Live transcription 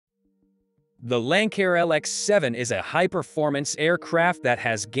The Lancair LX7 is a high-performance aircraft that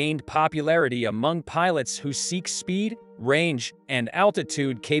has gained popularity among pilots who seek speed, range, and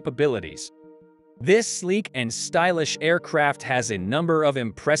altitude capabilities. This sleek and stylish aircraft has a number of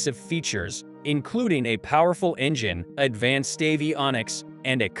impressive features, including a powerful engine, advanced avionics,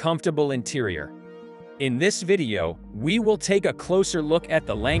 and a comfortable interior. In this video, we will take a closer look at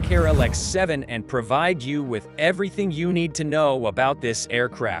the Lancair LX7 and provide you with everything you need to know about this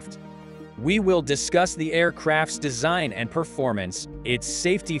aircraft. We will discuss the aircraft's design and performance, its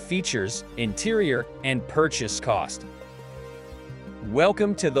safety features, interior, and purchase cost.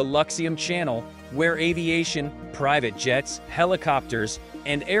 Welcome to the Luxium channel, where aviation, private jets, helicopters,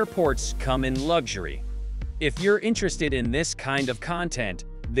 and airports come in luxury. If you're interested in this kind of content,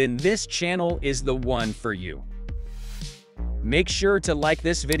 then this channel is the one for you. Make sure to like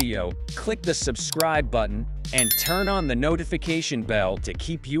this video, click the subscribe button, and turn on the notification bell to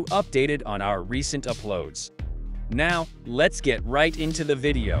keep you updated on our recent uploads. Now, let's get right into the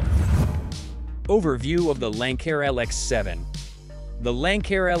video. Overview of the Lancair LX7. The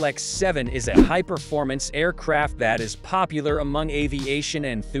Lancair LX7 is a high-performance aircraft that is popular among aviation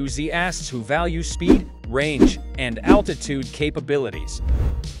enthusiasts who value speed, range, and altitude capabilities.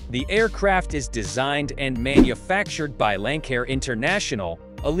 The aircraft is designed and manufactured by Lancair International,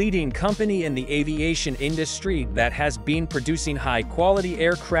 a leading company in the aviation industry that has been producing high-quality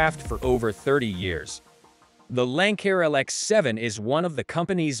aircraft for over 30 years. The Lancair LX7 is one of the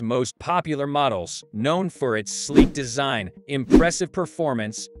company's most popular models, known for its sleek design, impressive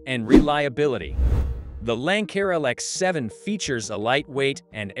performance, and reliability. The Lancair LX7 features a lightweight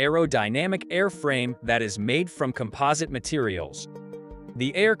and aerodynamic airframe that is made from composite materials.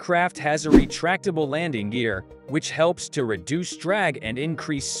 The aircraft has a retractable landing gear, which helps to reduce drag and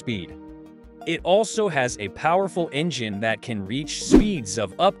increase speed. It also has a powerful engine that can reach speeds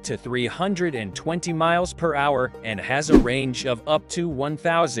of up to 320 miles per hour and has a range of up to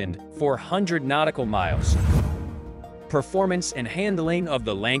 1,400 nautical miles. Performance and handling of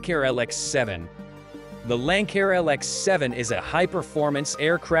the Lancair LX7. The Lancair LX7 is a high-performance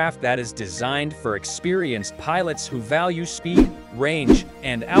aircraft that is designed for experienced pilots who value speed, range,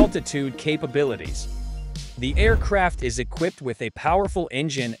 and altitude capabilities. The aircraft is equipped with a powerful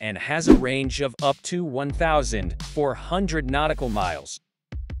engine and has a range of up to 1,400 nautical miles.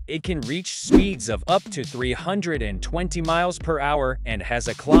 It can reach speeds of up to 320 miles per hour and has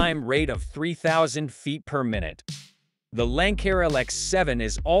a climb rate of 3,000 feet per minute. The Lancair LX7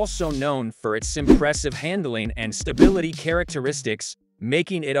 is also known for its impressive handling and stability characteristics,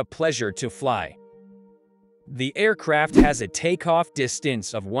 making it a pleasure to fly. The aircraft has a takeoff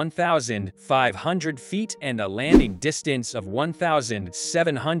distance of 1,500 feet and a landing distance of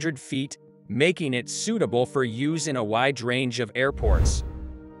 1,700 feet, making it suitable for use in a wide range of airports.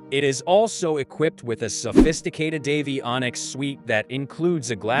 It is also equipped with a sophisticated avionics suite that includes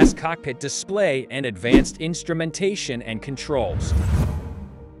a glass cockpit display and advanced instrumentation and controls.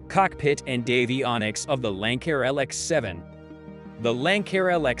 Cockpit and avionics of the Lancair LX7. The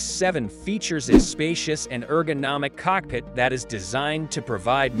Lancair LX7 features a spacious and ergonomic cockpit that is designed to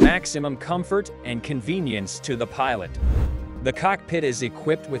provide maximum comfort and convenience to the pilot. The cockpit is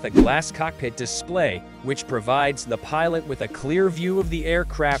equipped with a glass cockpit display, which provides the pilot with a clear view of the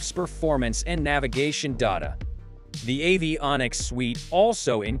aircraft's performance and navigation data. The avionics suite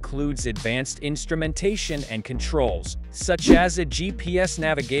also includes advanced instrumentation and controls, such as a GPS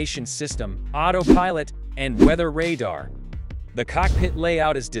navigation system, autopilot, and weather radar. The cockpit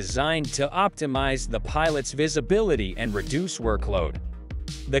layout is designed to optimize the pilot's visibility and reduce workload.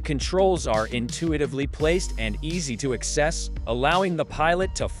 The controls are intuitively placed and easy to access, allowing the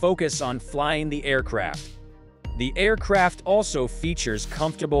pilot to focus on flying the aircraft. The aircraft also features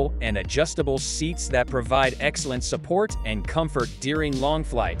comfortable and adjustable seats that provide excellent support and comfort during long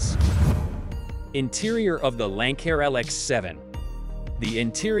flights. Interior of the Lancair LX7. The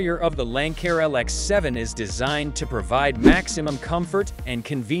interior of the Lancair LX7 is designed to provide maximum comfort and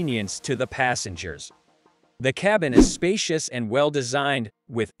convenience to the passengers. The cabin is spacious and well-designed,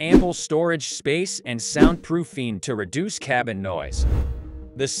 with ample storage space and soundproofing to reduce cabin noise.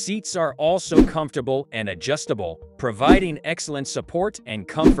 The seats are also comfortable and adjustable, providing excellent support and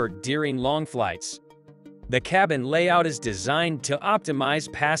comfort during long flights. The cabin layout is designed to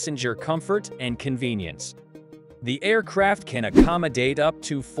optimize passenger comfort and convenience. The aircraft can accommodate up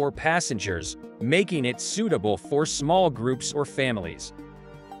to 4 passengers, making it suitable for small groups or families.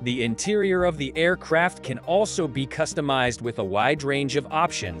 The interior of the aircraft can also be customized with a wide range of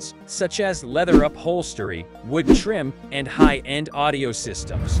options, such as leather upholstery, wood trim, and high-end audio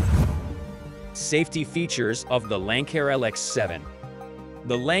systems. Safety features of the Lancair LX7.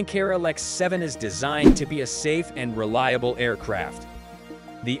 The Lancair LX7 is designed to be a safe and reliable aircraft.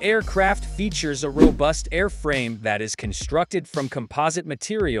 The aircraft features a robust airframe that is constructed from composite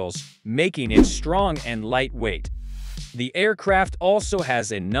materials, making it strong and lightweight. The aircraft also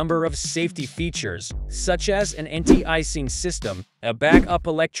has a number of safety features, such as an anti-icing system, a backup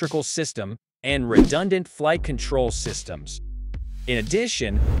electrical system, and redundant flight control systems. In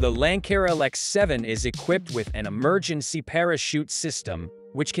addition, the Lancair LX7 is equipped with an emergency parachute system,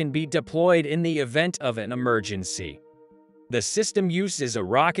 which can be deployed in the event of an emergency. The system uses a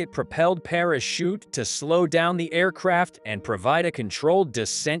rocket-propelled parachute to slow down the aircraft and provide a controlled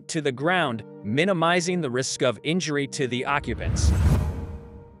descent to the ground, minimizing the risk of injury to the occupants.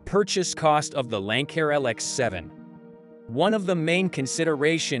 Purchase cost of the Lancair LX7. One of the main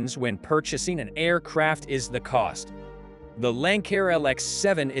considerations when purchasing an aircraft is the cost. The Lancair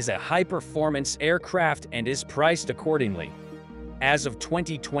LX7 is a high-performance aircraft and is priced accordingly. As of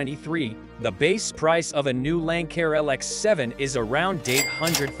 2023, the base price of a new Lancair LX7 is around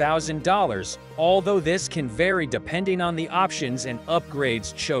 $800,000, although this can vary depending on the options and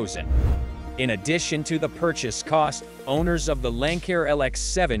upgrades chosen. In addition to the purchase cost, owners of the Lancair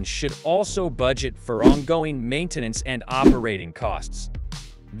LX7 should also budget for ongoing maintenance and operating costs.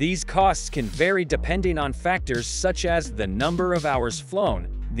 These costs can vary depending on factors such as the number of hours flown,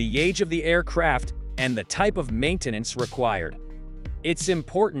 the age of the aircraft, and the type of maintenance required. It's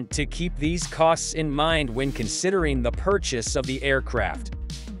important to keep these costs in mind when considering the purchase of the aircraft.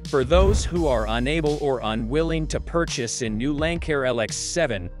 For those who are unable or unwilling to purchase a new Lancair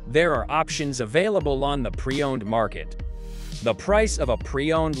LX7, there are options available on the pre-owned market. The price of a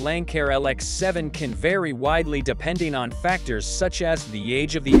pre-owned Lancair LX7 can vary widely depending on factors such as the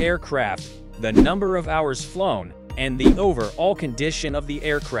age of the aircraft, the number of hours flown, and the overall condition of the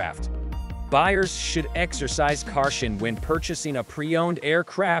aircraft. Buyers should exercise caution when purchasing a pre-owned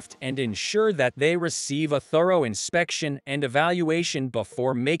aircraft and ensure that they receive a thorough inspection and evaluation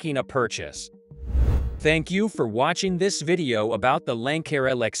before making a purchase. Thank you for watching this video about the Lancair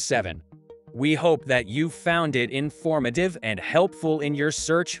LX7. We hope that you found it informative and helpful in your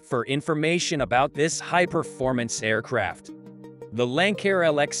search for information about this high-performance aircraft. The Lancair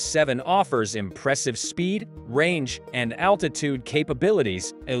LX7 offers impressive speed, range, and altitude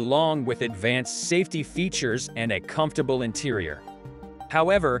capabilities, along with advanced safety features and a comfortable interior.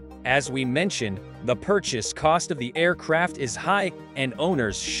 However, as we mentioned, the purchase cost of the aircraft is high, and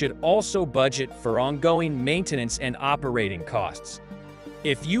owners should also budget for ongoing maintenance and operating costs.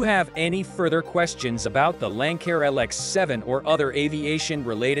 If you have any further questions about the Lancair LX7 or other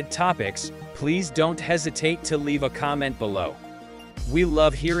aviation-related topics, please don't hesitate to leave a comment below. We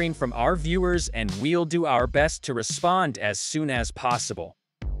love hearing from our viewers and we'll do our best to respond as soon as possible.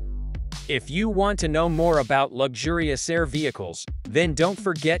 If you want to know more about luxurious air vehicles, then don't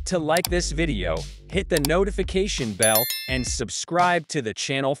forget to like this video, hit the notification bell, and subscribe to the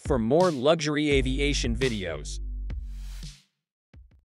channel for more luxury aviation videos.